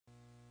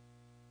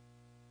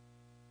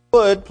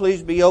Would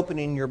please be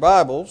opening your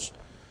Bibles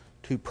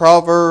to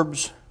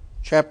Proverbs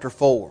chapter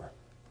 4.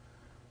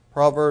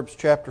 Proverbs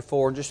chapter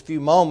 4. In just a few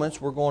moments,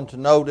 we're going to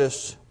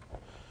notice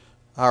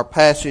our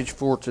passage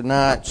for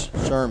tonight's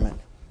sermon.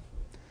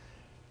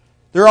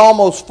 There are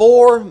almost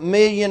 4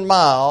 million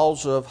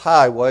miles of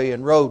highway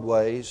and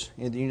roadways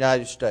in the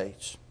United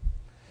States.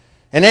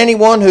 And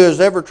anyone who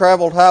has ever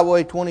traveled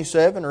Highway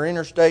 27 or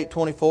Interstate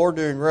 24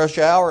 during rush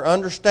hour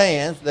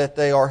understands that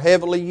they are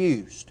heavily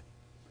used.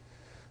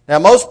 Now,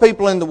 most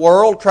people in the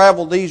world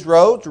travel these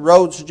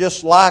roads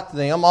just like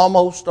them,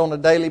 almost on a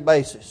daily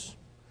basis.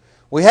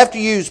 We have to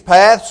use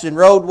paths and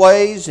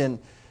roadways and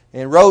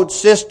road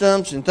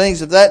systems and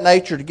things of that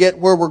nature to get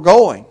where we're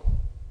going.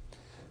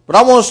 But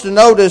I want us to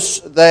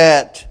notice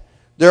that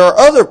there are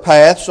other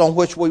paths on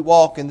which we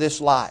walk in this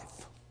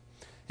life.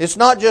 It's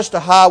not just a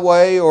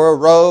highway or a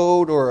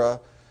road or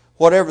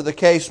whatever the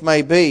case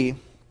may be.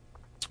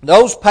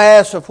 Those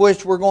paths of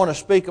which we're going to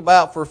speak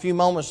about for a few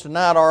moments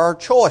tonight are our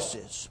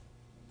choices.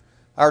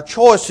 Our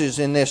choices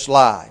in this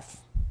life.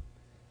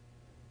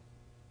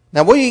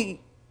 Now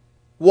we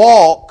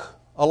walk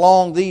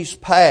along these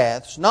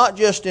paths, not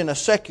just in a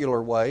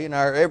secular way, in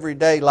our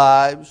everyday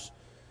lives,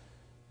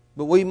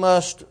 but we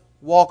must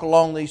walk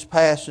along these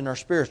paths in our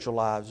spiritual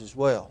lives as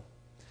well.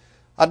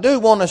 I do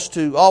want us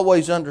to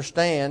always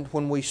understand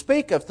when we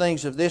speak of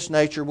things of this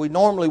nature, we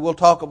normally will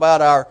talk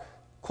about our,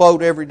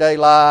 quote, everyday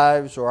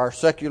lives or our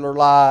secular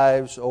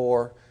lives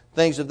or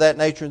things of that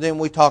nature, and then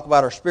we talk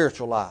about our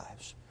spiritual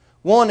lives.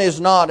 One is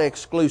not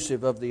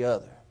exclusive of the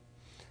other.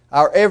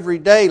 Our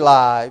everyday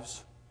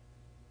lives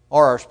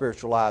are our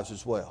spiritual lives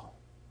as well.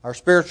 Our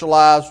spiritual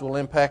lives will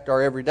impact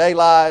our everyday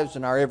lives,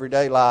 and our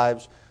everyday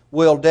lives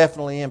will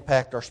definitely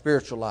impact our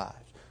spiritual lives.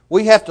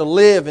 We have to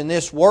live in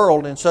this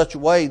world in such a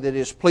way that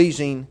is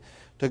pleasing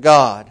to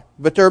God.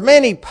 But there are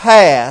many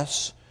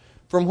paths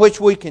from which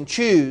we can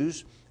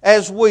choose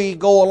as we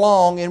go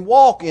along and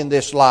walk in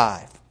this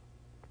life.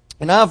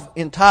 And I've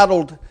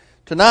entitled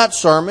tonight's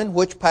sermon,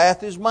 "Which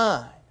Path is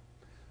Mine?"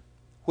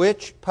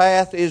 Which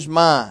path is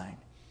mine?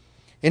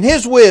 In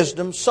his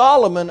wisdom,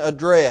 Solomon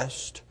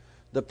addressed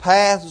the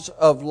paths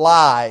of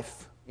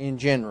life in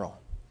general.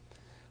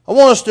 I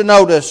want us to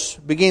notice,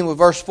 begin with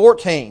verse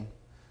 14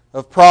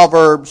 of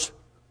Proverbs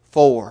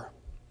 4.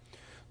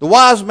 The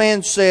wise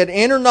man said,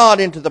 "Enter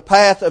not into the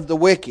path of the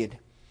wicked,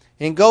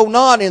 and go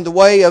not in the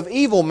way of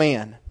evil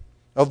men.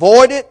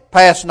 Avoid it,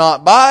 pass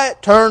not by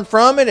it, turn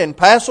from it, and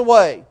pass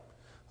away."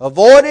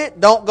 Avoid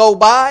it, don't go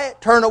by it,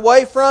 turn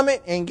away from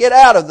it, and get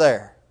out of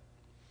there.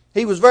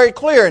 He was very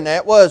clear in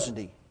that, wasn't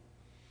he?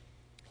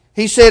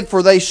 He said,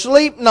 "For they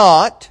sleep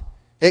not,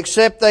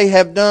 except they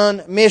have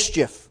done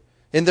mischief,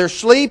 and their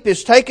sleep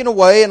is taken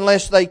away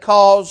unless they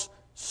cause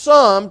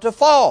some to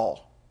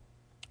fall.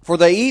 For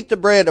they eat the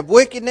bread of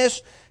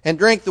wickedness and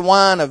drink the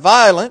wine of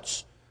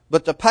violence,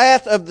 but the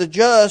path of the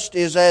just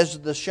is as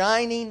the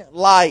shining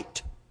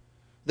light,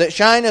 that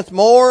shineth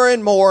more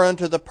and more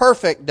unto the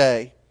perfect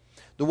day.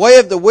 The way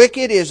of the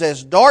wicked is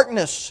as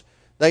darkness,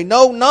 they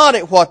know not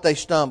at what they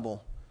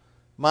stumble.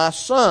 My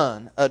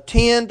son,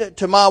 attend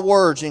to my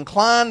words,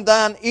 incline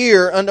thine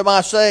ear unto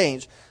my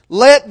sayings.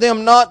 Let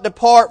them not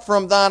depart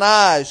from thine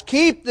eyes.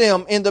 Keep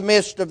them in the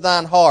midst of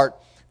thine heart,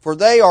 for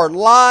they are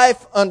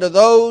life unto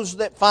those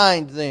that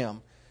find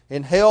them,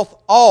 and health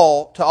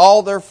to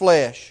all their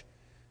flesh.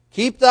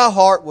 Keep thy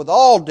heart with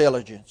all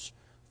diligence,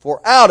 for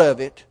out of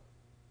it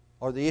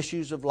are the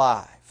issues of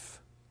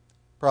life."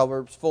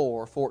 Proverbs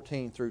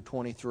 4:14 through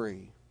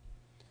 23.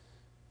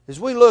 As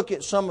we look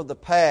at some of the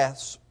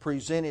paths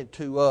presented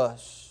to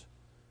us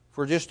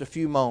for just a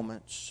few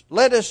moments,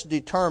 let us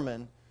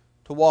determine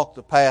to walk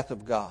the path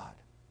of God.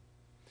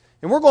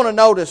 And we're going to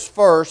notice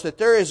first that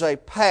there is a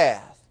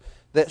path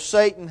that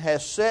Satan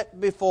has set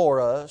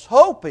before us,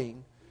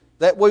 hoping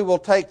that we will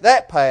take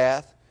that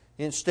path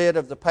instead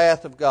of the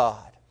path of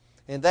God.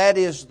 And that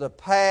is the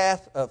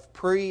path of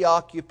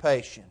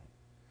preoccupation.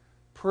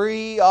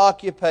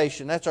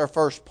 Preoccupation, that's our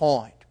first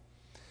point.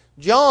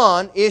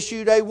 John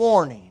issued a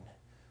warning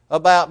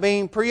about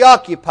being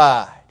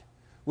preoccupied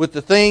with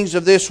the things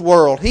of this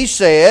world. He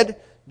said,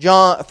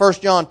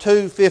 1 John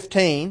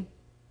 2:15,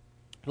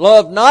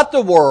 "Love not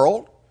the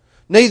world,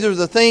 neither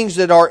the things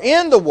that are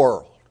in the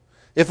world.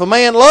 If a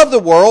man love the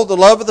world, the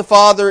love of the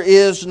Father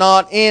is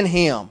not in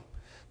him."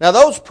 Now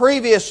those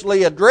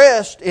previously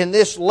addressed in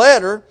this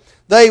letter,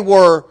 they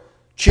were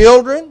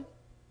children,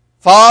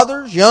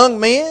 fathers, young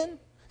men,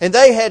 and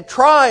they had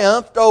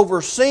triumphed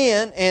over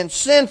sin and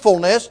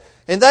sinfulness,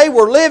 and they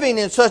were living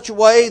in such a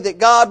way that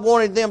God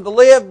wanted them to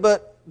live,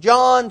 but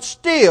John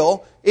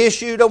still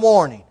issued a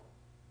warning.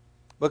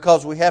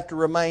 Because we have to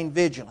remain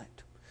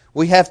vigilant.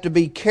 We have to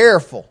be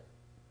careful.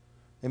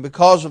 And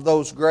because of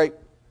those great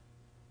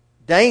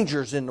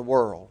dangers in the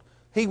world,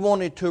 he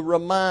wanted to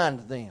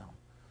remind them.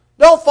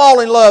 Don't fall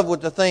in love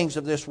with the things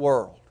of this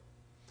world.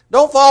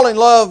 Don't fall in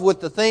love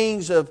with the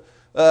things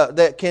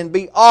that can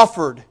be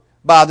offered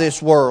by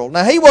this world.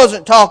 Now, he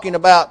wasn't talking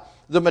about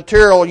the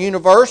material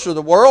universe or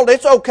the world.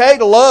 It's okay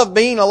to love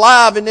being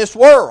alive in this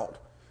world.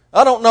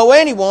 I don't know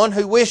anyone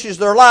who wishes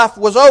their life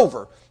was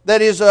over,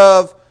 that is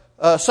of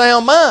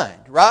sound mind,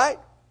 right?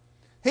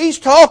 He's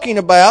talking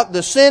about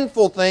the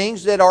sinful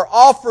things that are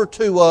offered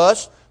to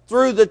us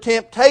through the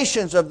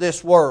temptations of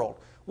this world.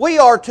 We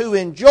are to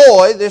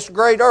enjoy this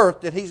great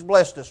earth that He's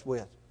blessed us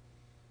with.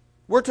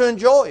 We're to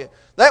enjoy it.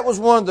 That was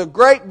one of the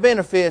great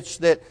benefits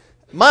that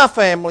my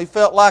family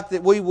felt like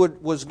that we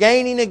was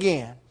gaining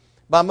again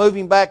by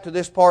moving back to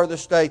this part of the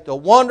state. The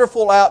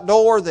wonderful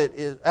outdoors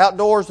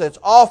that's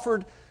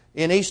offered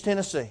in East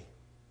Tennessee.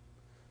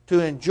 To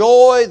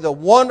enjoy the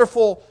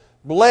wonderful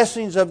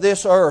blessings of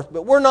this earth.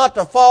 But we're not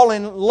to fall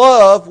in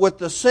love with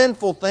the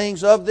sinful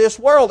things of this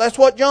world. That's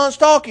what John's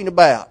talking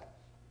about.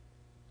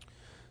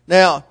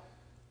 Now,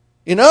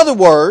 in other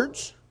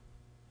words,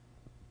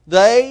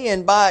 they,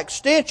 and by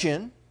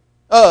extension,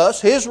 us,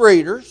 His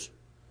readers,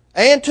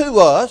 and to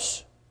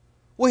us,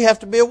 we have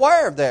to be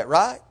aware of that,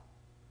 right?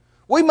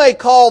 We may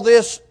call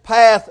this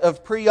path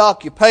of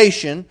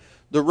preoccupation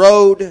the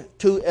road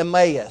to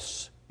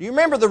Emmaus. Do you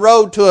remember the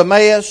road to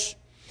Emmaus?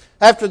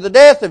 After the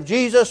death of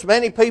Jesus,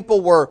 many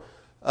people were,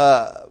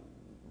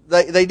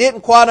 they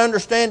didn't quite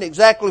understand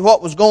exactly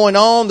what was going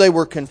on. They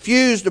were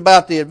confused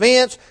about the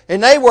events,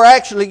 and they were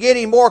actually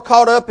getting more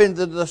caught up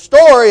into the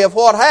story of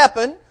what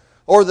happened,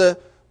 or the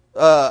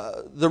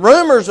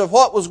rumors of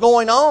what was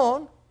going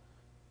on.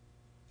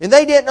 And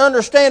they didn't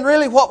understand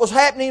really what was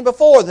happening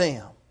before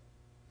them.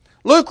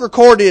 Luke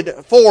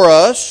recorded for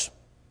us,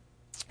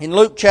 in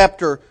Luke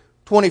chapter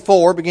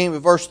 24, beginning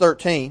with verse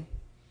 13,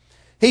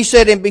 he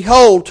said, "And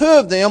behold, two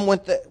of them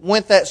went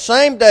that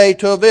same day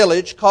to a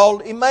village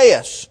called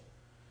Emmaus,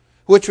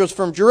 which was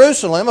from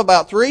Jerusalem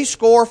about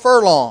 60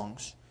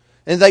 furlongs.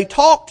 And they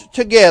talked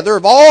together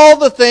of all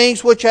the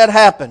things which had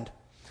happened."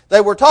 They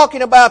were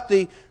talking about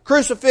the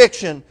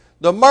crucifixion,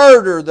 the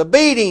murder, the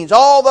beatings,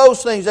 all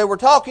those things. They were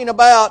talking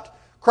about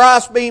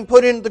Christ being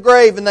put into the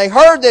grave, and they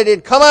heard that He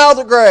had come out of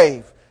the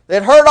grave. They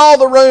had heard all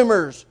the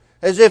rumors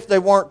as if they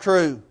weren't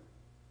true.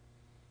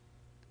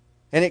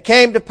 And it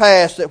came to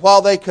pass that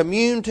while they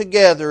communed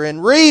together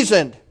and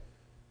reasoned,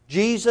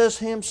 Jesus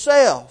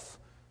Himself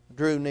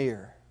drew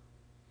near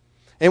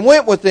and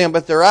went with them,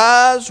 but their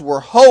eyes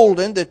were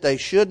holden that they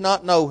should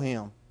not know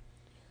Him.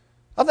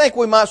 I think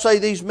we might say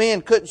these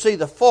men couldn't see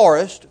the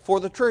forest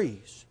for the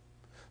trees.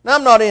 Now,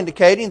 I'm not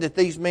indicating that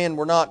these men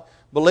were not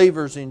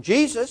believers in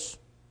Jesus,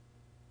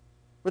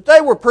 but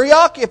they were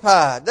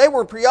preoccupied. They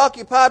were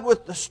preoccupied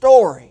with the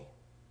story.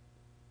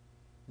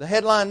 The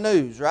headline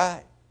news,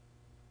 right?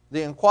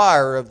 The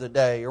Enquirer of the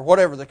day, or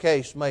whatever the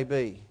case may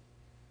be.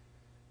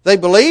 They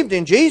believed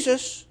in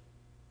Jesus,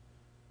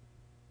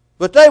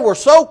 but they were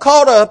so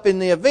caught up in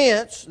the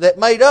events that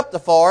made up the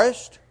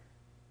forest,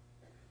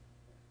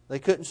 they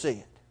couldn't see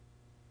it.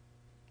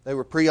 They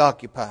were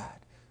preoccupied.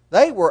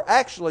 They were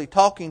actually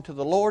talking to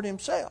the Lord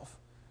Himself.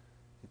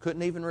 They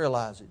couldn't even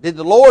realize it. Did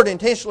the Lord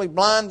intentionally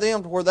blind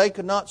them to where they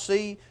could not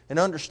see and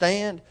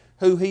understand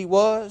who He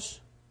was?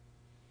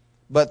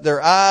 But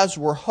their eyes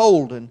were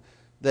holden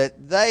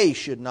that they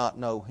should not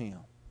know Him.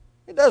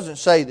 It doesn't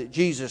say that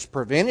Jesus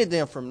prevented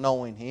them from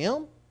knowing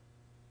Him.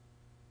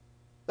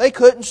 They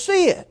couldn't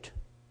see it.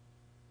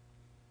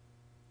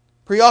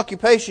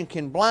 Preoccupation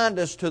can blind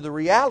us to the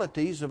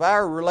realities of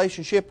our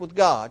relationship with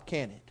God,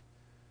 can it?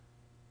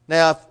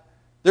 Now, if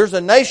there's a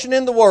nation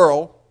in the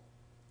world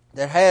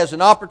that has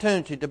an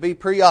opportunity to be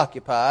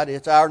preoccupied,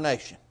 it's our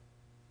nation.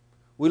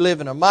 We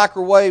live in a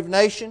microwave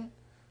nation.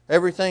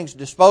 Everything's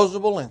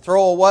disposable and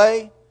throw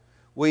away.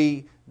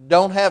 We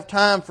don't have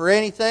time for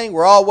anything.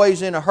 We're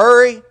always in a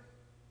hurry.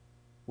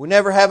 We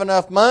never have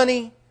enough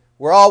money.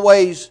 We're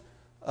always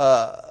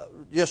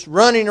just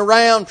running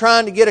around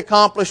trying to get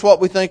accomplished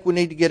what we think we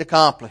need to get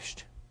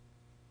accomplished.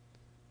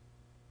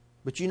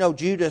 But you know,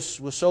 Judas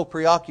was so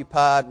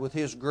preoccupied with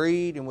his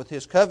greed and with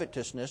his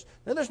covetousness.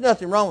 Now, there's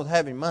nothing wrong with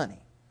having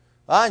money.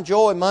 I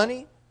enjoy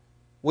money.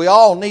 We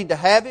all need to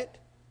have it.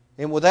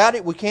 And without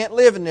it, we can't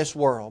live in this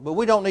world. But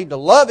we don't need to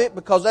love it,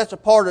 because that's a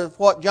part of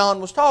what John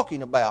was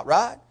talking about,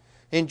 right?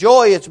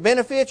 Enjoy its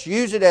benefits,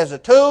 use it as a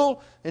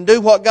tool, and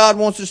do what God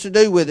wants us to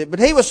do with it. But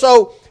he was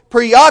so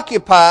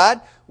preoccupied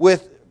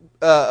with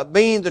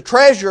being the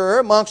treasurer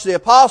amongst the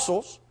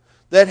apostles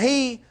that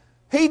he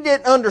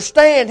didn't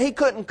understand, he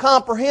couldn't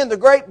comprehend the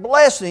great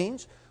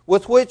blessings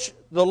with which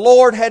the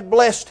Lord had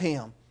blessed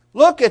him.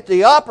 Look at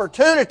the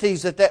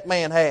opportunities that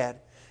man had.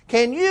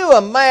 Can you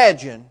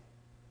imagine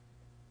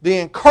the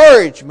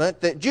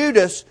encouragement that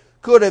Judas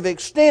could have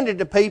extended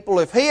to people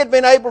if he had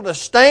been able to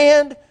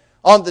stand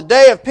on the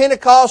day of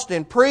Pentecost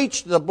and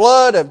preach the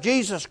blood of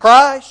Jesus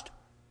Christ?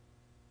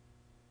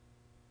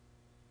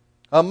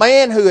 A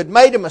man who had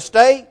made a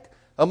mistake,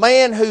 a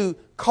man who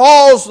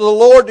caused the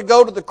Lord to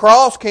go to the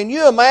cross. Can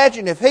you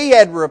imagine if he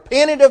had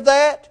repented of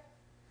that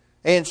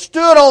and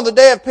stood on the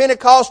day of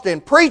Pentecost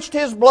and preached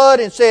His blood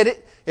and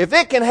said, if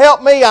it can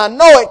help me, I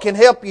know it can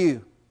help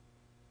you.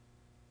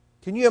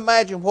 Can you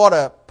imagine what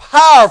a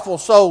powerful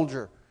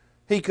soldier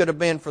he could have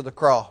been for the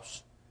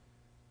cross?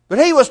 But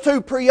he was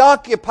too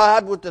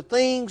preoccupied with the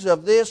things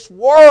of this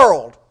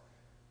world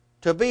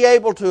to be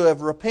able to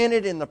have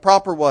repented in the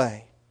proper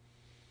way.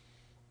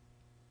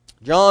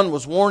 John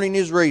was warning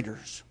his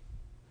readers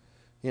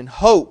in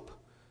hope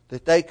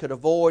that they could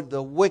avoid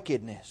the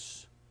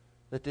wickedness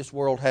that this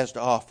world has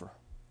to offer.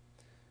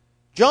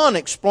 John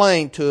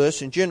explained to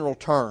us in general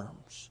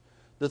terms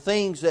the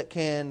things that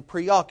can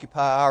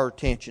preoccupy our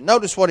attention.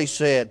 Notice what he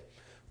said,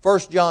 1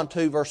 John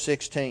 2, verse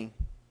 16.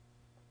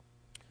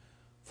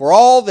 For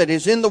all that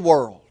is in the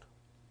world,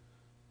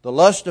 the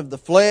lust of the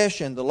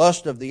flesh and the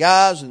lust of the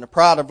eyes and the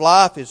pride of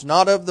life is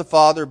not of the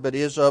Father, but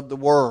is of the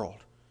world.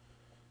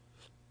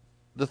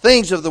 The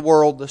things of the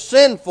world, the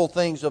sinful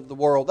things of the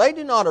world, they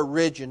do not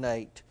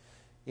originate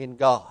in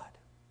God.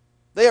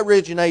 They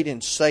originate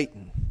in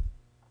Satan.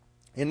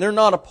 And they're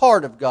not a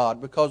part of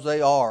God because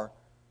they are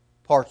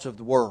parts of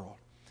the world.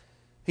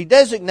 He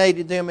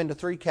designated them into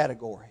three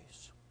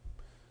categories.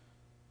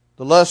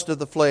 The lust of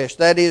the flesh,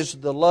 that is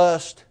the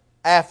lust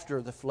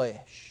after the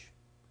flesh.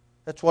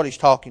 That's what he's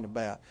talking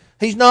about.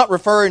 He's not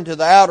referring to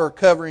the outer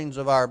coverings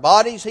of our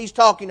bodies. He's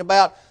talking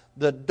about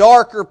the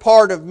darker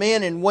part of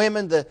men and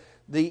women,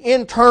 the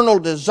internal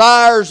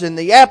desires and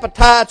the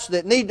appetites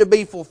that need to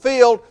be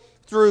fulfilled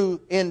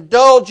through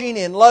indulging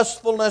in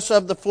lustfulness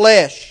of the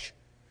flesh,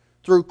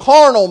 through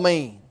carnal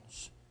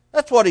means.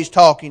 That's what he's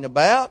talking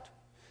about.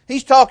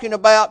 He's talking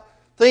about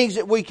things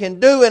that we can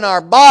do in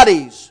our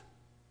bodies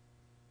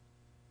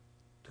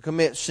to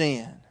commit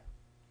sin.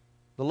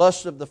 The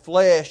lusts of the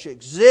flesh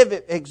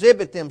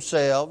exhibit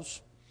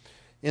themselves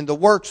in the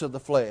works of the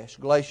flesh.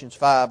 Galatians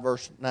 5,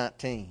 verse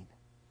 19.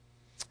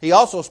 He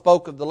also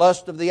spoke of the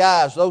lust of the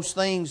eyes, those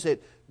things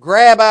that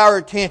grab our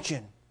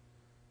attention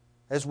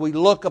as we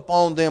look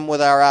upon them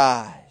with our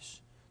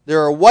eyes.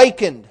 They're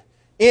awakened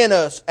in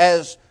us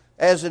as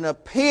an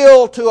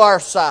appeal to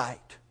our sight.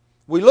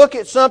 We look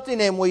at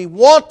something and we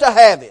want to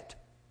have it.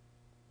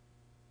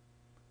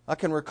 I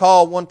can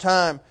recall one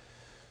time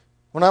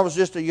when I was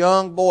just a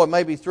young boy,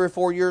 maybe 3 or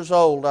 4 years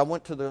old, I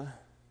went to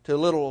a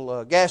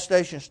little gas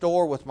station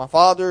store with my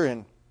father,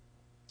 and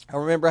I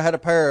remember I had a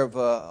pair of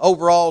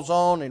overalls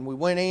on, and we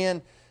went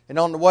in, and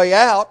on the way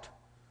out,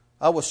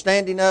 I was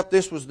standing up.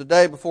 This was the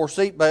day before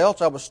seat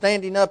belts. I was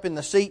standing up in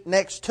the seat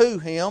next to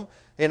him,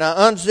 and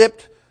I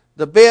unzipped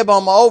the bib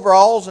on my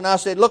overalls, and I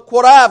said, "Look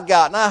what I've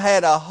got." And I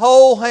had a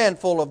whole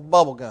handful of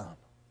bubble gum.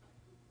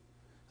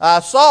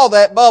 I saw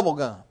that bubble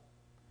gum,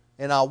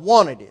 and I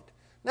wanted it.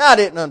 Now, I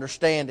didn't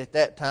understand at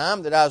that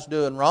time that I was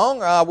doing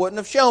wrong, or I wouldn't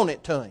have shown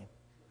it to him.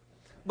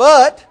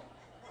 But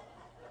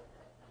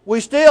we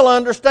still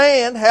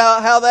understand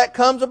how that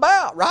comes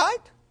about, right?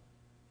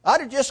 I'd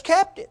have just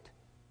kept it.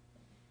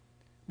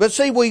 But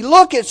see, we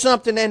look at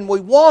something and we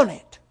want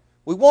it.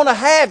 We want to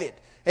have it.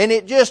 And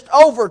it just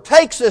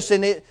overtakes us,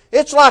 and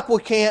it's like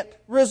we can't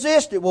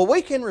resist it. Well,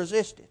 we can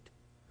resist it.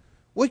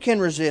 We can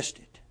resist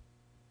it.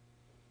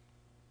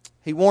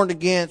 He warned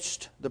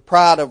against the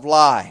pride of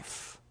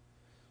life.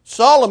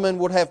 Solomon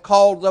would have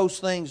called those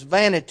things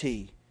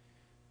vanity,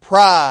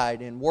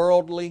 pride, and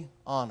worldly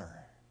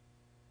honor.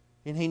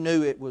 And he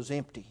knew it was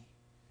empty.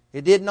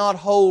 It did not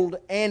hold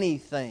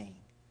anything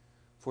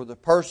for the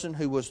person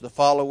who was the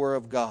follower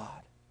of God.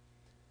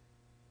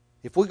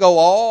 If we go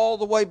all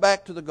the way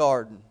back to the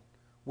garden,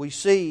 we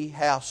see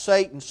how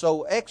Satan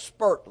so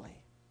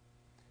expertly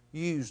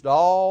used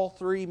all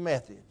three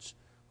methods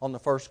on the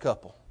first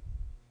couple.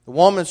 The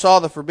woman saw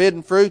the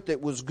forbidden fruit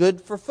that was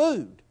good for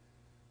food.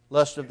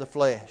 Lust of the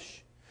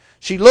flesh.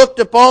 She looked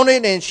upon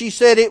it and she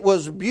said it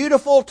was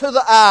beautiful to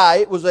the eye.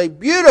 It was a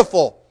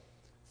beautiful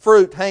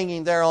fruit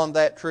hanging there on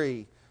that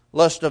tree.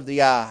 Lust of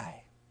the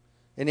eye.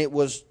 And it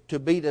was to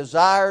be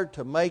desired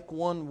to make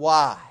one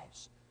wise.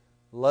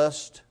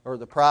 Lust or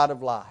the pride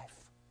of life.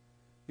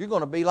 You're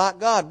going to be like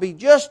God. Be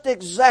just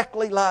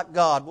exactly like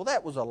God. Well,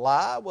 that was a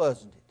lie,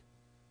 wasn't it?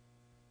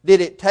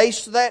 Did it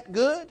taste that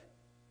good?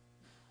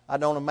 I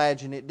don't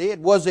imagine it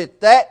did. Was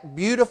it that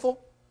beautiful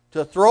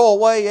to throw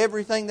away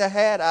everything they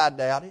had? I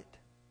doubt it.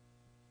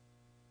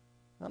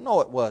 I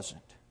know it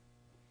wasn't.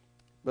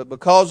 But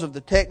because of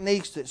the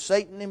techniques that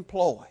Satan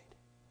employed,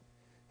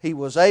 he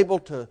was able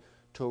to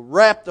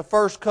wrap the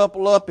first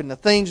couple up in the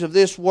things of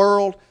this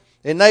world,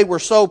 and they were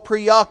so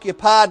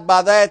preoccupied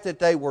by that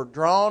they were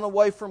drawn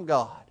away from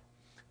God.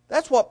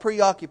 That's what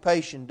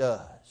preoccupation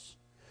does.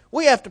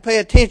 We have to pay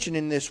attention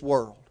in this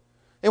world.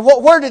 And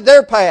where did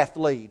their path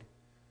lead?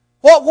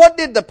 What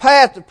did the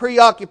path of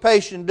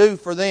preoccupation do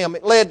for them?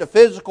 It led to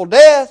physical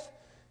death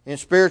and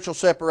spiritual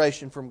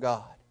separation from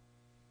God.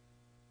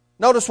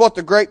 Notice what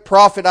the great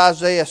prophet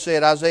Isaiah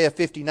said, Isaiah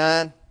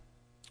 59,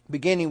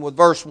 beginning with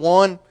verse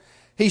 1.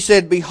 He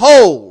said,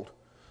 "Behold,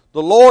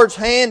 the Lord's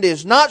hand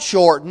is not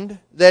shortened,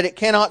 that it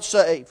cannot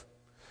save,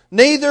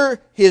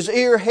 neither his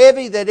ear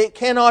heavy, that it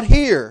cannot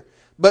hear.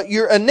 But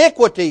your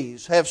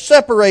iniquities have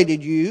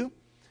separated you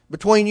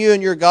between you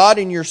and your God,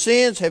 and your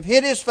sins have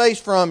hid his face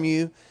from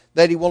you,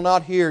 that he will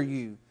not hear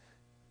you."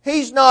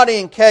 He's not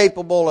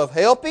incapable of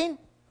helping.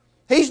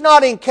 He's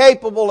not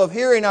incapable of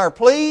hearing our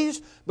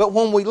pleas. But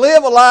when we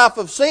live a life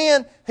of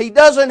sin, he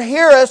doesn't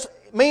hear us,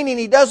 meaning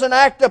he doesn't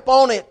act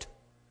upon it.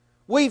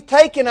 We've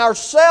taken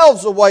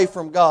ourselves away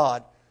from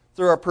God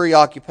through our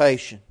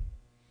preoccupation.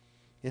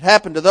 It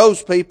happened to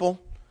those people,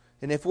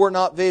 and if we're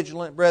not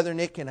vigilant, brethren,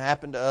 it can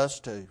happen to us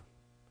too.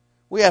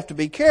 We have to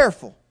be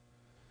careful.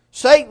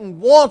 Satan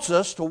wants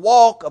us to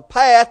walk a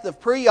path of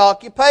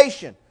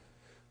preoccupation.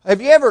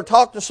 Have you ever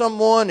talked to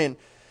someone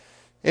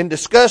and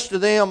discussed to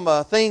them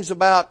things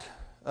about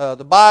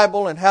the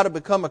Bible and how to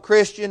become a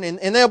Christian,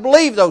 and they'll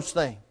believe those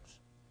things.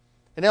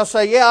 And they'll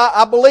say, yeah,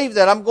 I believe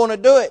that, I'm going to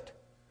do it.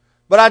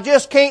 But I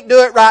just can't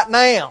do it right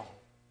now.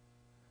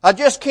 I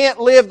just can't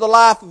live the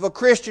life of a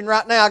Christian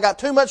right now. I got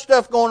too much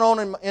stuff going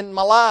on in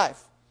my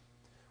life.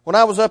 When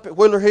I was up at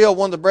Wheeler Hill,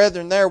 one of the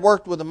brethren there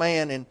worked with a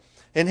man,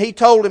 and he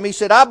told him, he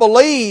said, I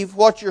believe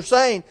what you're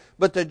saying,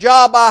 but the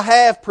job I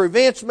have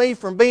prevents me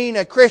from being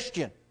a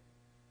Christian.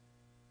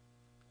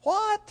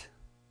 What?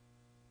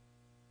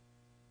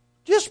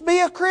 Just be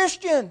a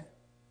Christian.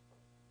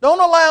 Don't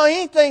allow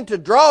anything to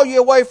draw you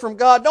away from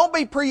God. Don't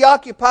be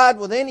preoccupied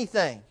with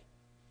anything.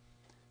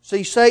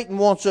 See, Satan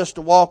wants us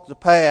to walk the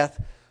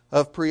path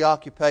of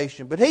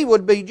preoccupation, but he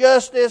would be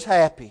just as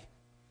happy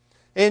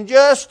and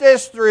just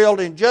as thrilled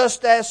and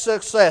just as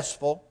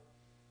successful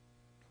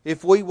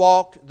if we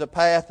walked the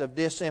path of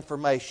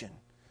disinformation.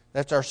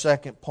 That's our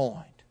second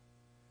point.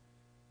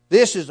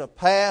 This is a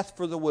path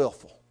for the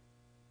willful.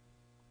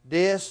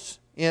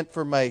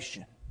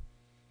 Disinformation.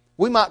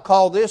 We might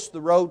call this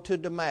the road to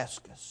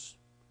Damascus.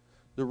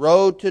 The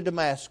road to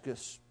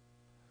Damascus.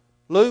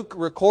 Luke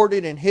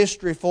recorded in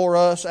history for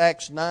us,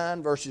 Acts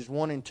 9, verses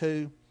 1 and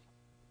 2.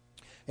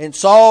 And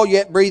Saul,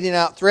 yet breathing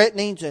out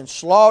threatenings and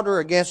slaughter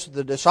against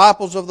the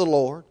disciples of the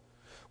Lord,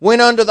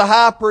 went unto the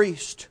high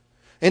priest,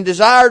 and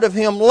desired of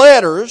him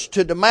letters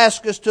to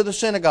Damascus to the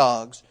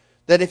synagogues,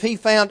 that if he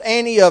found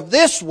any of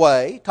this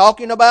way,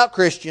 talking about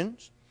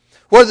Christians,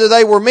 whether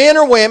they were men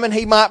or women,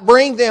 he might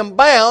bring them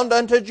bound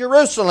unto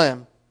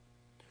Jerusalem.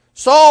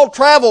 Saul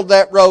traveled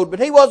that road, but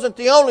he wasn't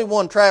the only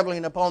one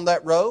traveling upon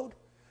that road.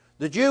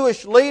 The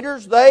Jewish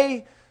leaders,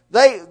 they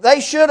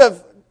should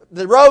have,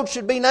 the road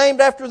should be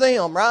named after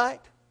them, right?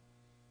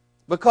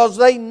 Because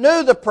they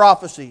knew the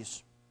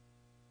prophecies.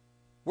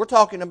 We're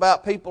talking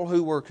about people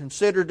who were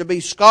considered to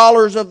be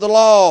scholars of the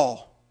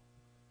law,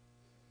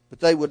 but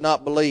they would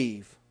not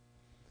believe.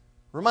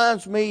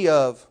 Reminds me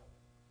of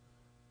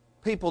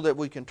people that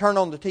we can turn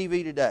on the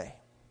TV today.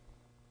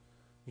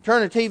 You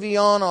turn the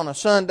TV on a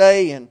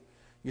Sunday and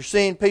you're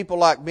seeing people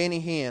like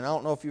Benny Hinn. I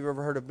don't know if you've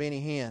ever heard of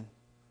Benny Hinn.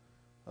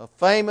 A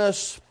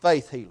famous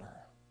faith healer.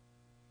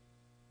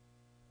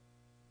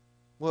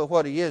 Well,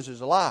 what he is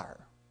a liar.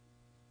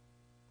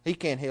 He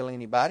can't heal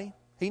anybody.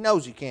 He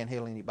knows he can't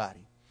heal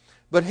anybody.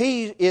 But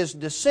he is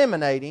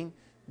disseminating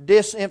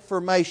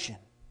disinformation.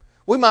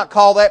 We might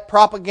call that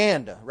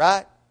propaganda,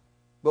 right?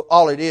 But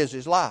all it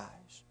is lies.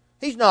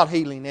 He's not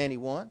healing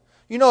anyone.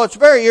 You know, it's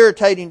very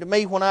irritating to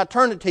me when I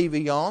turn the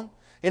TV on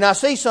and I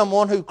see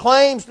someone who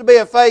claims to be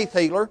a faith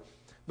healer,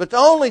 but the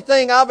only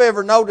thing I've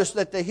ever noticed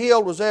that they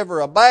healed was ever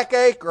a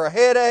backache or a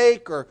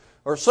headache or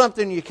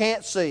something you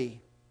can't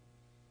see.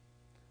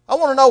 I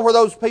want to know where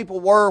those people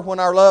were when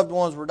our loved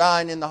ones were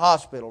dying in the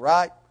hospital,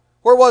 right?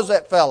 Where was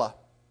that fella?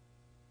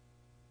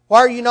 Why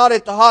are you not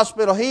at the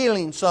hospital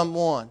healing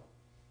someone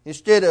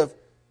instead of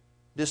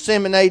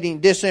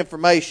disseminating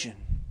disinformation?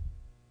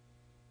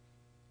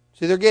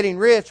 See, they're getting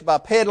rich by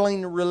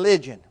peddling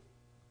religion.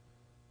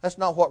 That's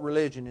not what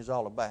religion is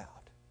all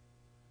about.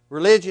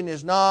 Religion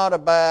is not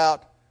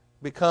about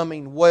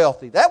becoming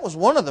wealthy. That was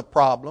one of the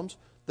problems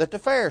that the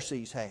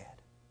Pharisees had.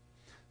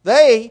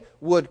 They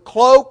would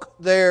cloak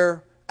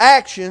their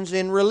actions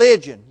in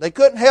religion. They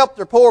couldn't help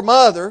their poor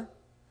mother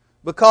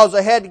because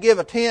they had to give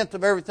a tenth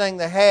of everything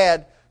they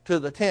had to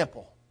the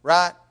temple,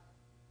 right?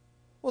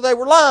 Well, they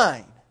were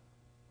lying.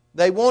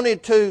 They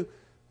wanted to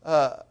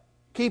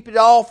keep it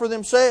all for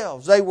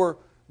themselves. They were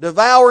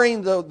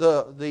devouring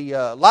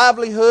the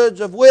livelihoods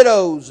of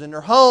widows and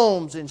their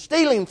homes and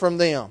stealing from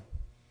them.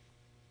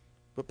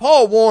 But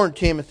Paul warned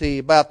Timothy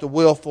about the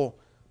willful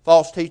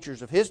false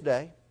teachers of his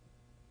day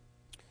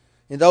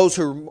and those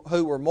who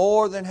were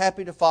more than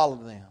happy to follow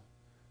them.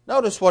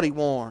 Notice what he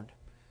warned.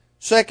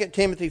 2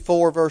 Timothy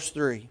 4 verse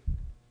 3.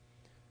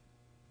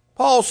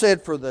 Paul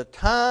said, "For the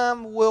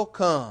time will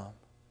come,"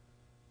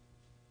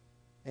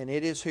 and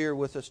it is here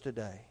with us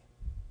today.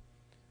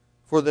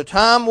 "For the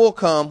time will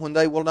come when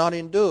they will not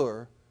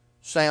endure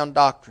sound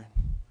doctrine,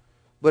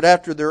 but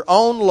after their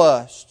own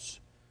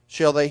lusts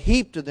shall they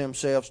heap to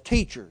themselves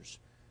teachers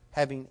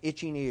having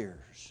itching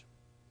ears."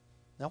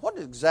 Now, what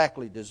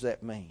exactly does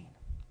that mean?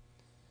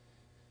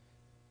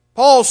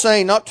 Paul's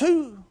saying not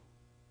too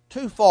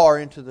far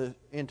into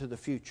the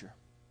future.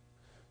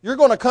 You're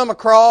going to come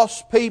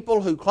across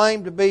people who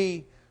claim to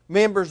be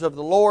members of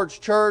the Lord's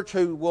church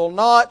who will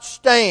not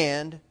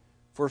stand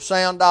for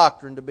sound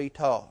doctrine to be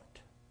taught.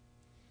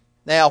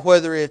 Now,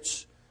 whether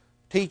it's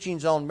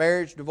teachings on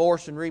marriage,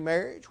 divorce, and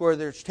remarriage,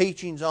 whether it's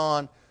teachings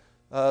on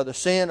the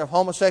sin of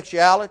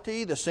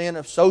homosexuality, the sin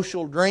of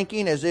social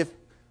drinking, as if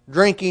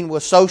drinking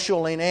was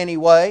social in any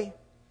way.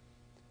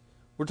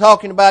 We're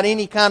talking about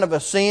any kind of a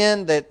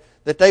sin that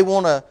they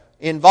want to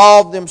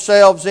involve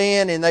themselves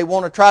in, and they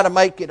want to try to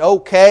make it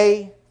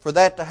okay for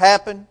that to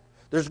happen.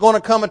 There's going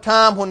to come a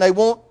time when they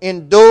won't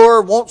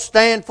endure, won't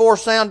stand for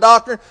sound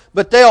doctrine,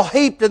 but they'll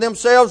heap to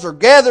themselves or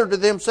gather to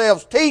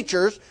themselves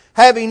teachers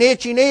having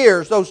itching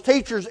ears. Those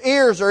teachers'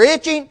 ears are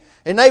itching,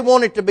 and they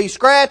want it to be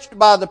scratched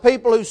by the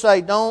people who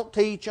say, don't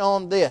teach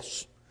on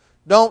this.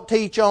 Don't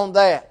teach on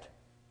that.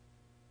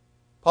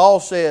 Paul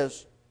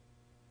says,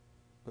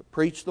 but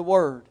preach the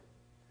Word.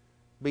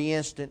 Be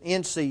instant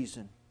in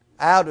season,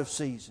 out of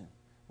season.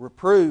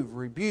 Reprove,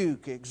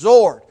 rebuke,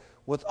 exhort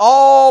with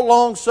all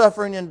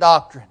long-suffering and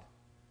doctrine.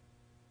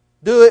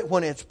 Do it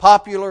when it's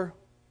popular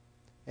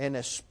and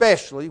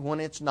especially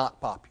when it's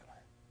not popular.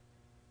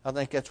 I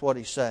think that's what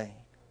he's saying.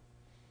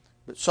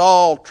 But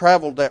Saul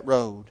traveled that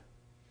road.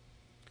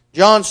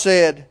 John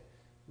said,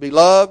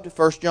 Beloved,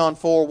 1 John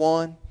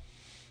 4:1,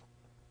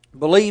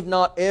 believe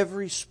not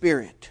every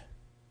spirit,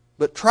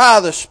 but try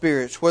the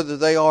spirits whether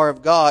they are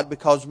of God,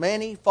 because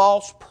many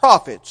false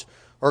prophets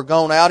are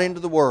gone out into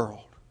the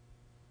world.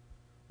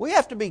 We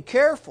have to be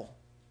careful.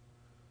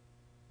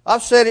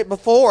 I've said it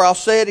before, I'll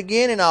say it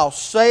again, and I'll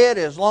say it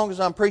as long as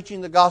I'm preaching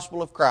the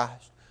gospel of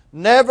Christ.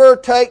 Never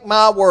take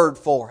my word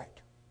for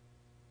it.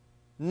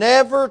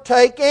 Never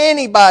take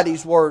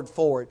anybody's word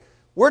for it.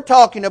 We're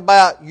talking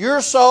about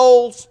your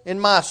souls and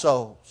my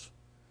souls.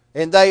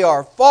 And they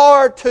are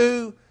far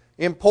too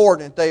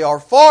important. They are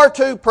far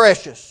too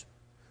precious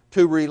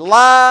to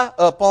rely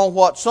upon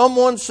what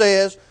someone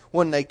says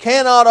when they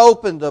cannot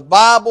open the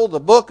Bible, the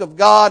book of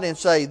God, and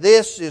say,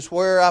 this is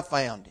where I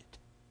found it.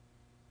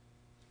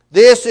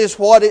 This is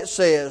what it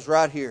says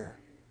right here.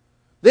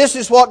 This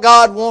is what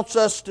God wants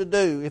us to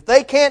do. If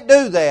they can't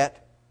do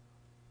that,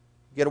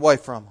 get away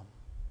from them.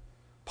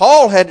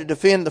 Paul had to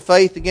defend the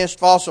faith against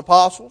false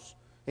apostles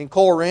in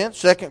Corinth,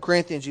 2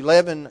 Corinthians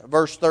 11,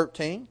 verse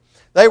 13.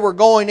 They were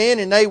going in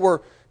and they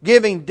were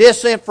giving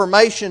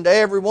disinformation to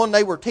everyone.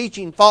 They were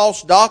teaching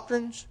false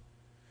doctrines.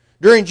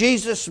 During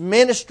Jesus'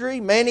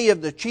 ministry, many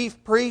of the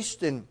chief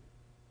priests and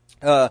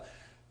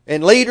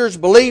leaders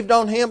believed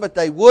on Him, but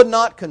they would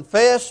not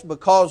confess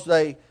because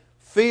they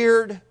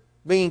feared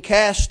being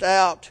cast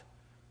out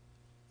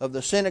of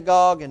the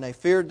synagogue and they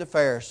feared the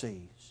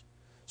Pharisees.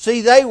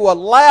 See, they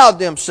allowed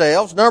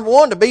themselves, number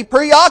one, to be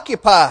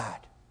preoccupied.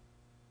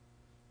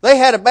 They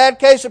had a bad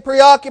case of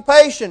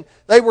preoccupation.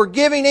 They were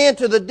giving in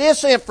to the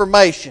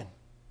disinformation.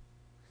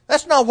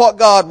 That's not what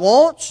God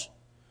wants.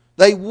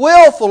 They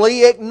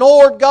willfully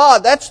ignored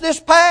God. That's this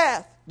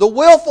path. The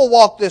willful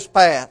walk this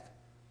path.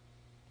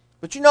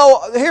 But you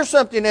know, here's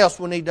something else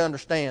we need to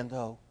understand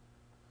though.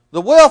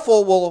 The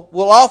willful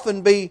will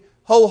often be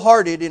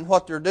wholehearted in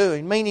what they're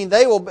doing, meaning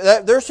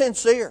they're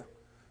sincere.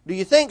 Do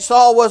you think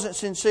Saul wasn't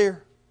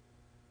sincere?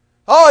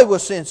 Oh, he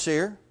was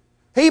sincere.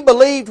 He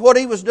believed what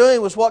he was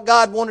doing was what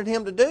God wanted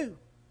him to do.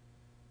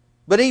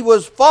 But he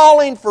was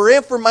falling for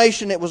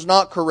information that was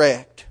not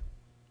correct.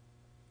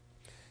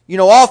 You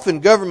know,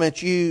 often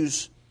governments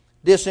use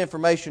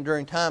disinformation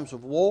during times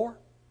of war,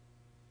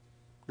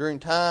 during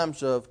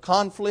times of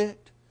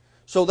conflict,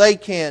 so they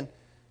can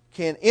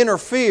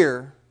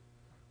interfere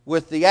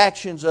with the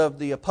actions of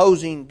the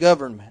opposing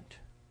government.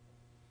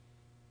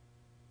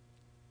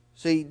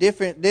 See,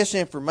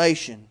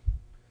 disinformation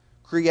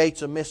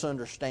creates a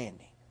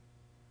misunderstanding.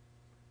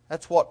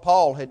 That's what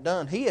Paul had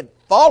done. He had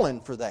fallen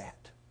for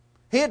that.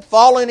 He had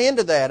fallen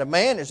into that. A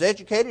man as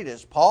educated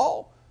as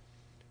Paul,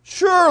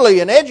 surely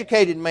an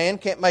educated man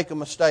can't make a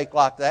mistake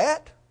like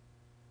that.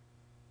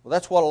 Well,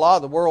 that's what a lot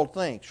of the world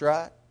thinks,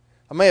 right?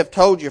 I may have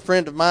told you a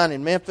friend of mine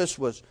in Memphis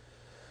was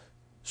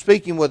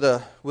speaking with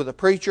a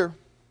preacher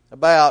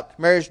about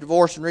marriage,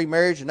 divorce, and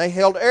remarriage, and they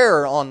held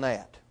error on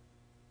that.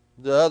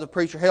 The other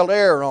preacher held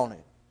error on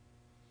it.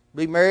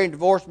 Be married and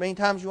divorced many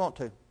times you want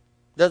to.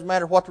 Doesn't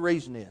matter what the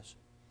reason is.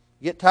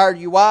 Get tired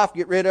of your wife,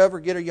 get rid of her,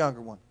 get a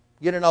younger one.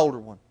 Get an older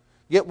one.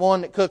 Get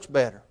one that cooks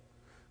better.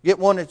 Get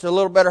one that's a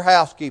little better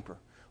housekeeper.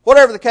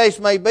 Whatever the case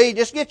may be,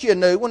 just get you a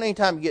new one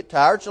anytime you get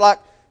tired. It's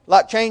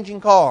like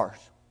changing cars.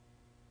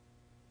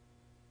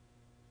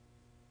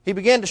 He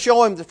began to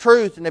show him the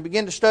truth, and they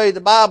began to study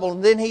the Bible,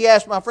 and then he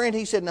asked my friend,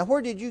 he said, now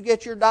where did you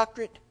get your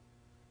doctorate?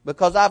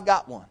 Because I've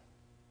got one.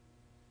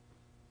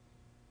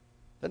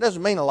 That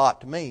doesn't mean a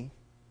lot to me.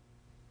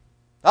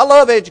 I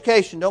love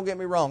education, don't get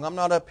me wrong. I'm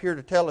not up here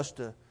to tell us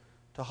to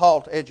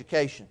halt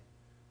education.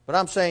 But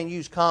I'm saying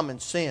use common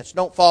sense.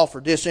 Don't fall for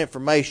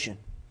disinformation.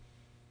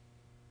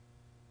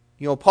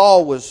 You know,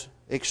 Paul was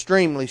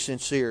extremely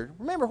sincere.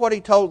 Remember what he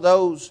told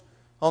those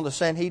on the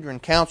Sanhedrin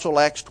Council,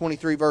 Acts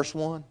 23, verse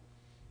 1?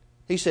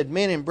 He said,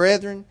 Men and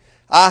brethren,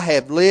 I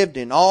have lived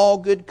in all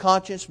good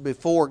conscience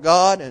before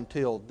God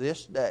until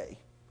this day.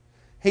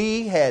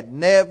 He had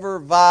never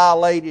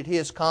violated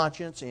his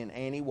conscience in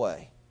any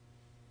way.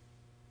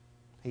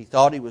 He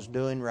thought he was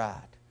doing right.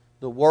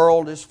 The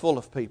world is full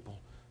of people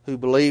who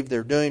believe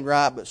they're doing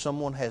right, but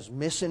someone has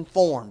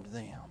misinformed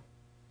them.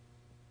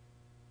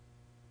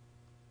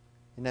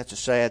 And that's a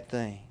sad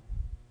thing.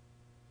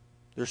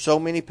 There's so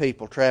many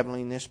people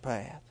traveling this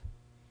path.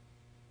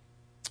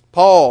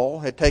 Paul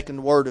had taken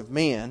the word of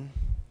men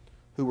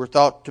who were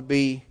thought to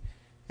be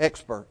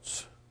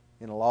experts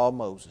in the law of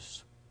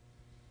Moses.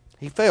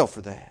 He fell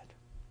for that.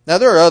 Now,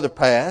 there are other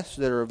paths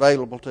that are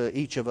available to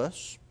each of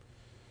us.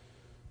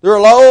 There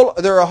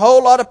are a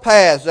whole lot of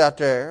paths out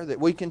there that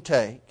we can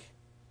take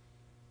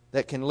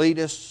that can lead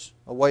us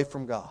away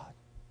from God,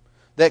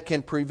 that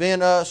can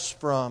prevent us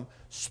from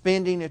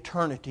spending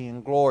eternity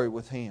in glory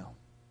with Him.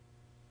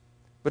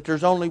 But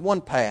there's only one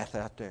path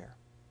out there.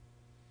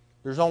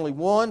 There's only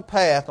one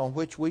path on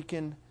which we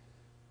can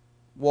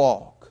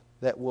walk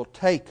that will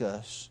take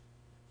us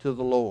to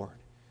the Lord.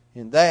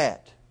 And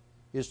that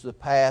is the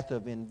path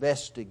of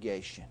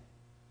investigation.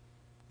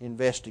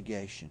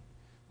 Investigation.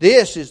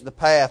 This is the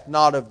path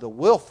not of the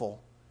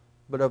willful,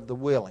 but of the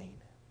willing.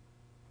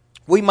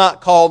 We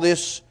might call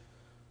this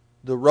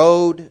the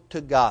road to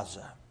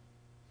Gaza.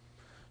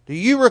 Do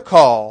you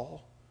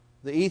recall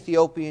the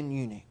Ethiopian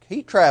eunuch?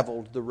 He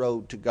traveled the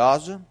road to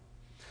Gaza.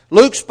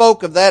 Luke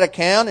spoke of that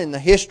account in the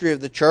history of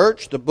the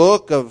church, the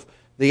book of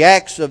the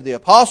Acts of the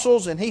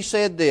Apostles, and he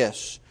said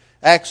this,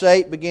 Acts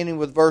 8, beginning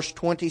with verse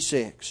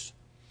 26.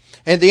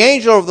 And the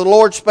angel of the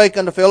Lord spake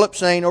unto Philip,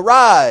 saying,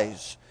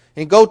 Arise,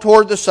 and go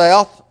toward the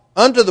south,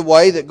 unto the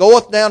way that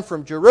goeth down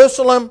from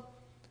Jerusalem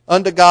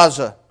unto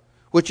Gaza,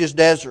 which is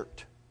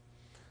desert.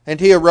 And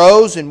he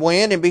arose and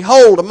went, and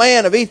behold, a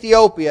man of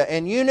Ethiopia,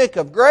 an eunuch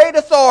of great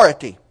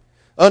authority,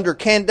 under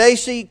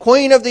Candace,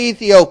 queen of the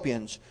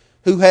Ethiopians,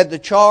 who had the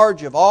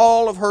charge of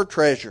all of her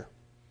treasure,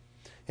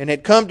 and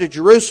had come to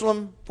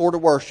Jerusalem for to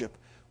worship,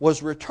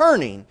 was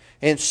returning,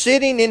 and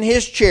sitting in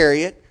his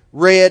chariot,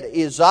 read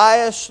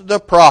Isaiah the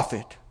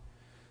prophet.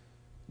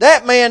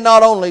 That man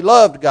not only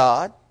loved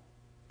God,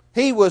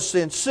 he was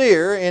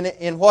sincere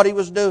in what he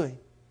was doing.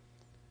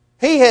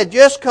 He had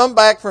just come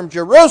back from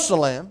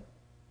Jerusalem,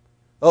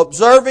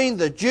 observing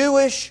the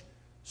Jewish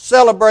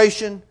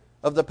celebration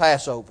of the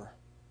Passover.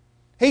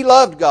 He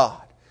loved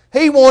God.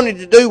 He wanted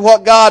to do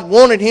what God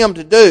wanted him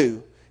to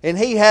do, and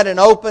he had an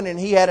open and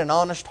he had an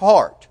honest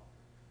heart.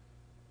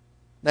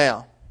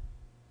 Now,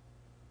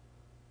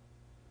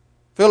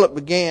 Philip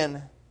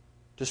began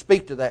to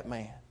speak to that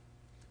man.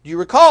 Do you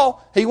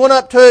recall? He went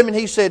up to him and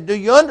he said, Do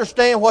you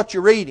understand what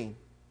you're reading?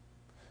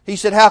 He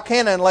said, How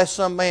can I unless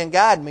some man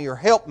guide me or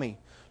help me?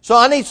 So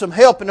I need some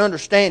help in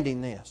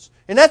understanding this.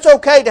 And that's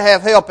okay to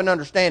have help in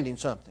understanding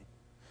something.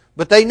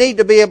 But they need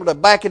to be able to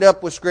back it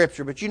up with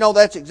Scripture. But you know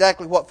that's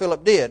exactly what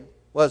Philip did,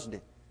 wasn't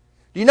it?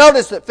 Do you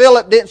notice that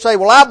Philip didn't say,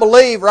 Well, I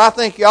believe or I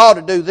think you ought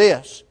to do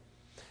this?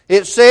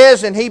 It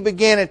says, and he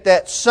began at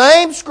that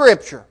same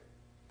Scripture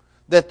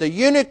that the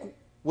eunuch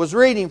was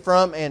reading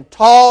from and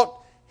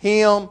taught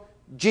him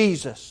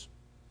Jesus.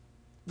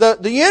 The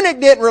eunuch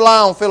didn't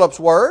rely on Philip's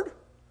word.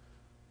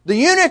 The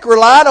eunuch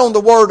relied on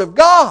the Word of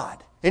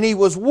God. And he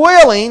was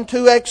willing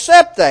to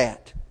accept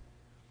that.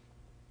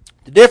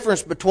 The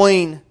difference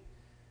between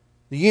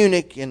the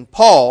eunuch and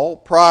Paul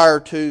prior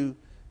to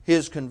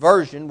his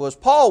conversion was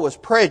Paul was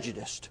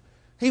prejudiced.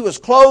 He was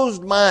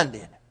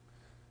closed-minded.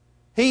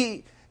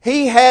 He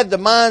had the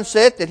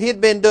mindset that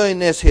he'd been doing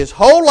this his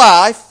whole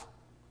life.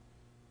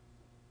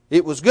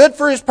 It was good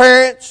for his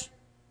parents.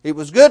 It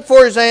was good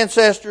for his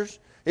ancestors.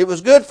 It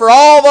was good for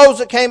all those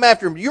that came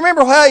after him. Do you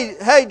remember how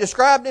he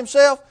described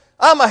himself?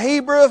 I'm a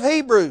Hebrew of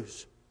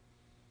Hebrews,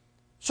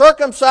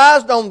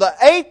 circumcised on the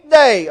 8th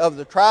day of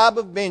the tribe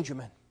of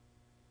Benjamin.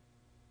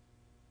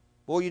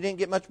 Boy, you didn't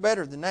get much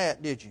better than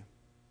that, did you?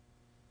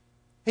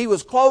 He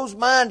was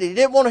closed-minded. He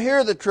didn't want to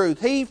hear the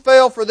truth. He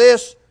fell for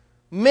this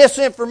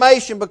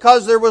misinformation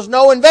because there was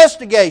no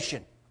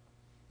investigation.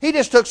 He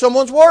just took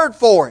someone's word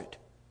for it.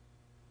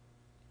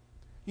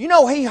 You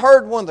know, he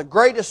heard one of the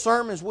greatest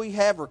sermons we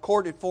have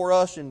recorded for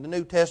us in the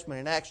New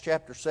Testament in Acts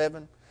chapter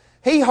 7.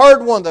 He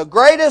heard one of the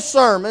greatest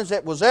sermons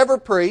that was ever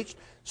preached.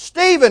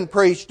 Stephen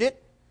preached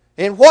it.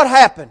 And what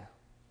happened?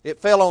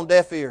 It fell on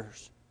deaf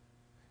ears.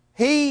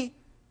 He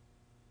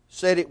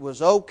said it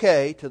was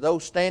okay to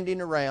those standing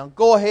around,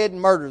 go ahead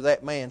and murder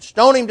that man.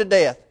 Stone him to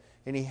death.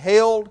 And he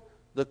held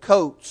the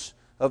coats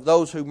of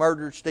those who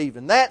murdered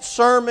Stephen. That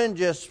sermon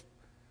just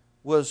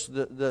was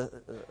the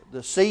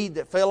seed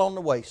that fell on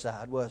the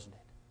wayside, wasn't it?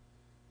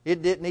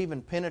 It didn't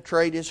even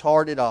penetrate his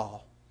heart at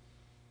all.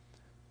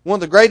 One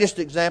of the greatest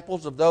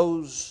examples of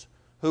those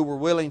who were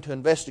willing to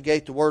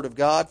investigate the Word of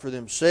God for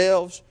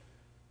themselves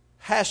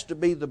has to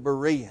be the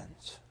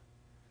Bereans.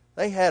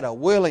 They had a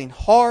willing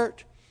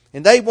heart,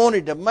 and they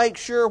wanted to make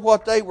sure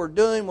what they were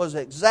doing was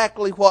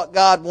exactly what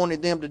God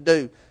wanted them to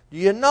do. Do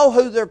you know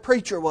who their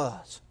preacher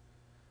was?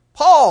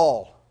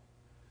 Paul,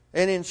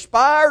 an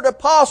inspired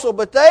apostle,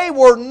 but they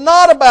were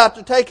not about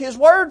to take his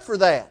word for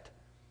that.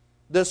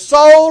 The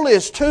soul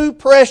is too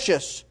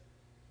precious.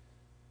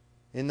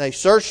 And they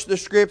searched the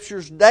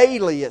Scriptures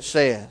daily, it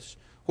says,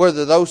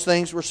 whether those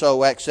things were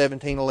so, Acts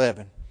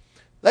 17:11.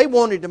 They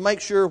wanted to make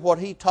sure what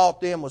he taught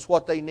them was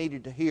what they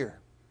needed to hear.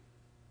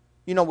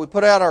 You know, we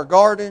put out our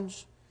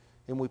gardens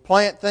and we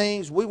plant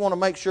things. We want to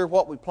make sure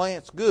what we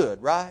plant's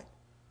good, right?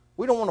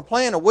 We don't want to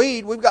plant a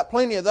weed. We've got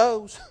plenty of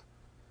those.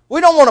 We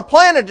don't want to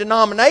plant a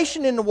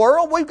denomination in the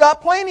world. We've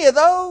got plenty of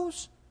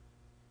those.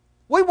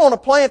 We want to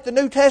plant the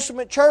New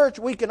Testament church.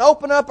 We can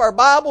open up our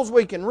Bibles,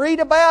 we can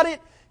read about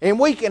it, and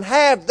we can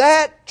have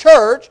that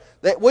church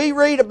that we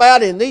read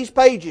about in these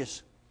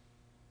pages.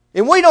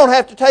 And we don't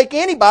have to take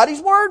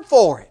anybody's word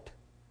for it.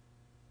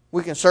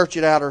 We can search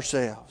it out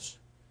ourselves.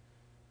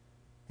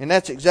 And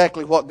that's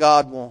exactly what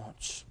God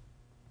wants.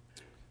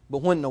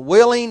 But when the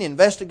willing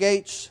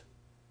investigates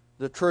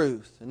the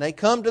truth, and they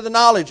come to the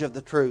knowledge of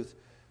the truth,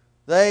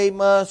 they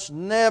must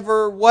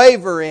never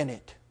waver in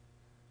it.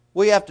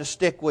 We have to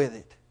stick with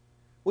it.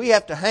 We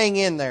have to hang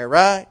in there,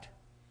 right?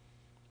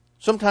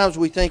 Sometimes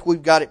we think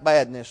we've got it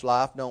bad in this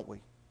life, don't we?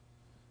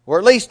 Or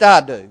at least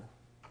I do.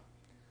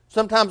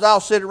 Sometimes I'll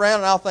sit around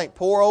and I'll think,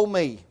 poor old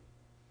me.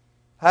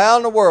 How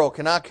in the world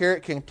can I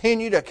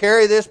continue to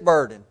carry this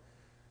burden?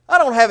 I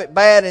don't have it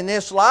bad in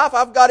this life.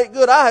 I've got it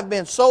good. I have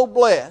been so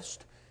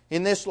blessed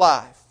in this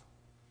life.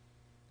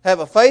 I have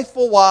a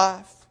faithful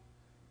wife.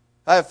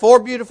 I have 4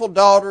 beautiful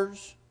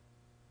daughters.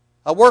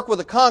 I work with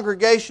a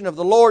congregation of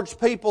the Lord's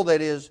people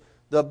that is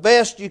the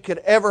best you could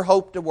ever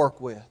hope to work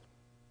with.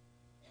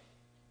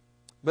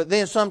 But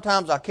then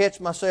sometimes I catch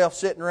myself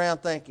sitting around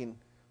thinking,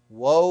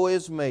 woe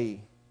is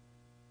me.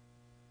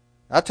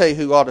 I tell you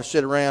who ought to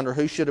sit around, or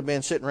who should have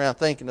been sitting around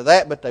thinking of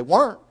that, but they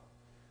weren't,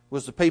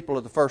 was the people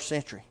of the first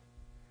century.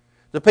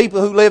 The people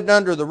who lived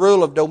under the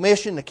rule of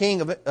Domitian, the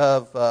king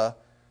of the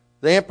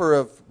emperor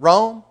of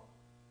Rome.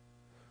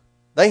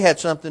 They had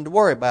something to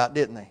worry about,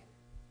 didn't they?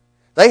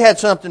 They had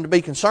something to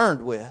be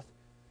concerned with.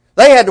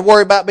 They had to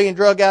worry about being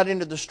drug out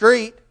into the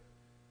street,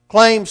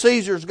 claim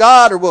Caesar's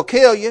God or we'll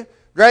kill you.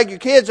 Drag your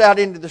kids out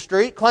into the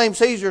street, claim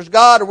Caesar's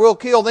God or we'll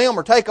kill them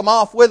or take them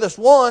off with us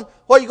one.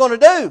 What are you going to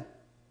do?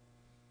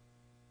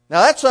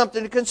 Now that's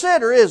something to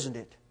consider, isn't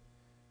it?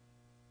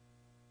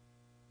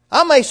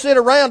 I may sit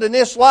around in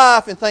this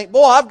life and think,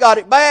 boy, I've got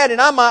it bad,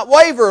 and I might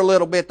waver a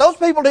little bit. Those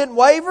people didn't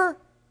waver.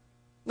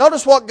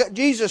 Notice what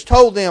Jesus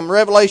told them,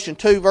 Revelation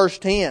 2, verse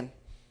 10.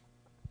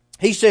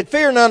 He said,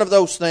 fear none of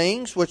those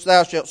things which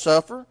thou shalt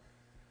suffer.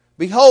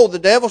 Behold, the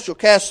devil shall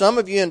cast some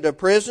of you into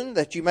prison,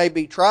 that you may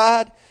be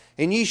tried,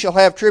 and ye shall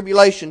have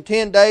tribulation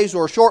 10 days,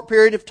 or a short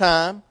period of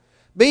time.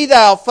 Be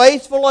thou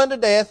faithful unto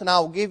death, and I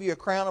will give you a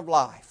crown of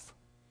life.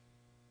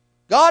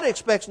 God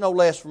expects no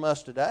less from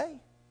us today.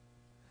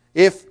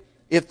 If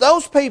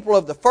those people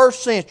of the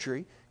first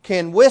century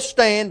can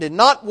withstand and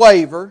not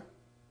waver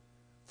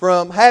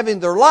from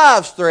having their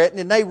lives threatened,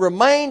 and they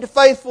remained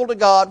faithful to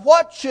God,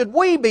 what should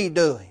we be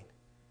doing?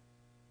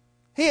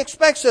 He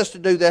expects us to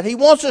do that. He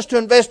wants us to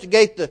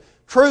investigate the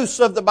truths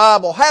of the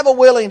Bible, have a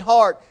willing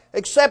heart,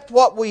 accept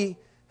what we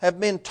have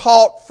been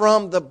taught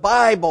from the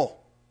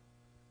Bible.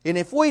 And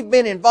if we've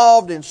been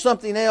involved in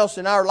something else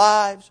in our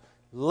lives,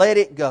 let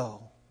it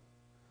go.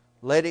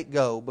 Let it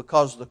go,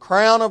 because the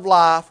crown of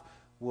life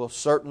will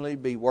certainly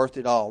be worth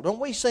it all. Don't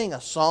we sing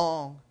a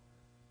song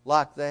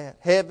like that?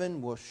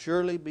 Heaven will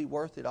surely be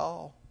worth it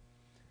all.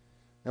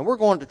 Now we're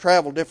going to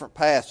travel different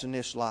paths in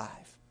this life.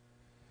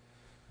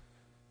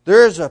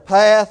 There is a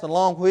path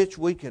along which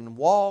we can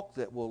walk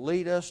that will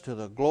lead us to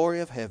the glory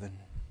of heaven.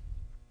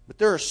 But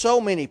there are so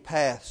many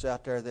paths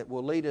out there that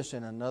will lead us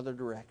in another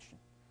direction.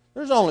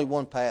 There's only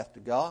one path to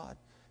God,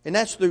 and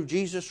that's through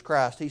Jesus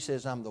Christ. He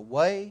says, I'm the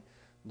way,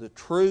 the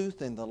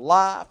truth, and the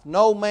life.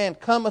 No man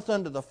cometh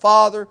unto the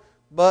Father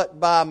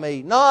but by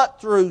me. Not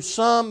through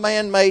some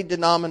man-made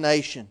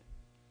denomination.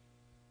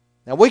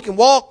 Now we can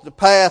walk the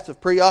path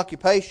of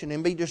preoccupation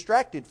and be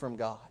distracted from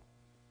God.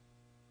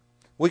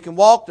 We can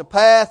walk the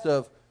path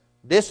of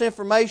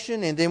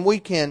disinformation, and then we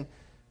can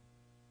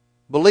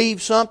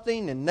believe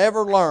something and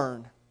never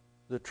learn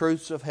the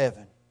truths of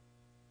heaven.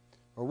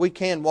 Or we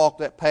can walk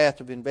that path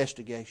of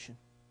investigation.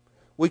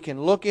 We can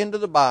look into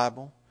the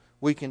Bible.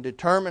 We can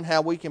determine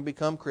how we can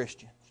become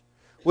Christians.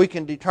 We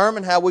can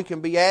determine how we can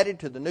be added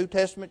to the New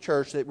Testament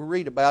church that we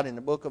read about in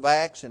the book of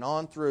Acts and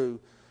on through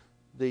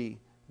the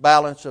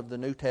balance of the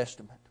New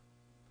Testament.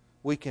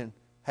 We can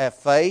have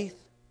faith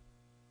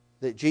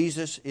that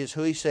Jesus is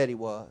who He said He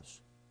was.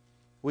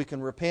 We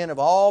can repent of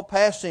all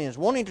past sins,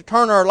 wanting to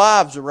turn our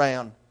lives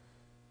around.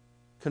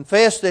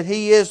 Confess that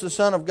He is the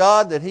Son of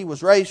God, that He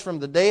was raised from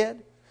the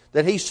dead,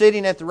 that He's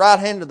sitting at the right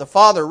hand of the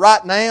Father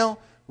right now,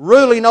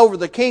 ruling over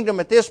the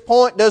kingdom at this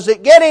point. Does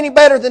it get any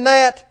better than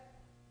that?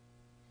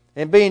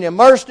 And being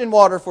immersed in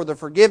water for the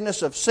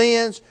forgiveness of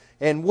sins,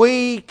 and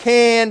we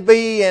can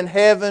be in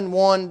heaven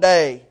one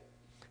day.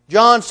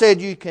 John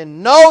said you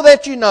can know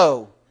that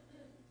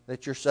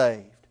you're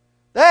saved.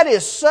 That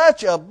is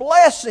such a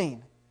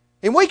blessing.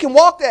 And we can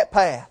walk that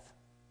path.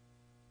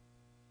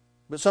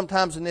 But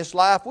sometimes in this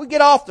life, we get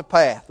off the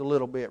path a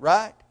little bit,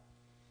 right?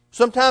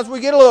 Sometimes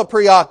we get a little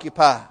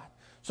preoccupied.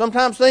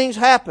 Sometimes things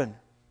happen.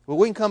 But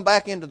we can come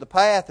back into the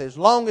path as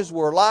long as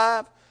we're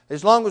alive,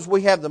 as long as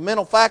we have the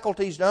mental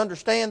faculties to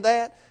understand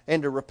that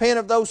and to repent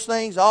of those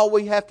things. All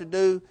we have to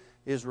do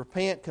is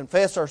repent,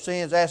 confess our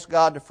sins, ask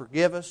God to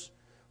forgive us,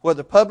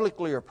 whether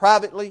publicly or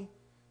privately,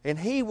 and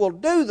He will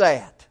do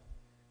that.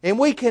 And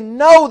we can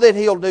know that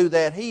He'll do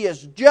that. He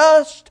is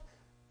just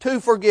to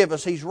forgive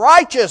us. He's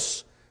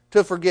righteous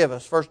to forgive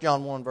us. 1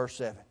 John 1 verse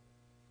 7.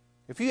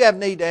 If you have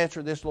need to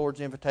answer this Lord's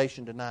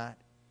invitation tonight,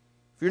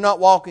 if you're not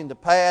walking the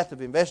path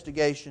of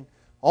investigation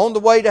on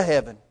the way to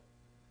heaven,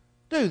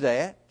 do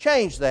that.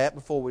 Change that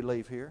before we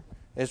leave here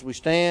as we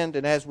stand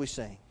and as we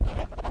sing.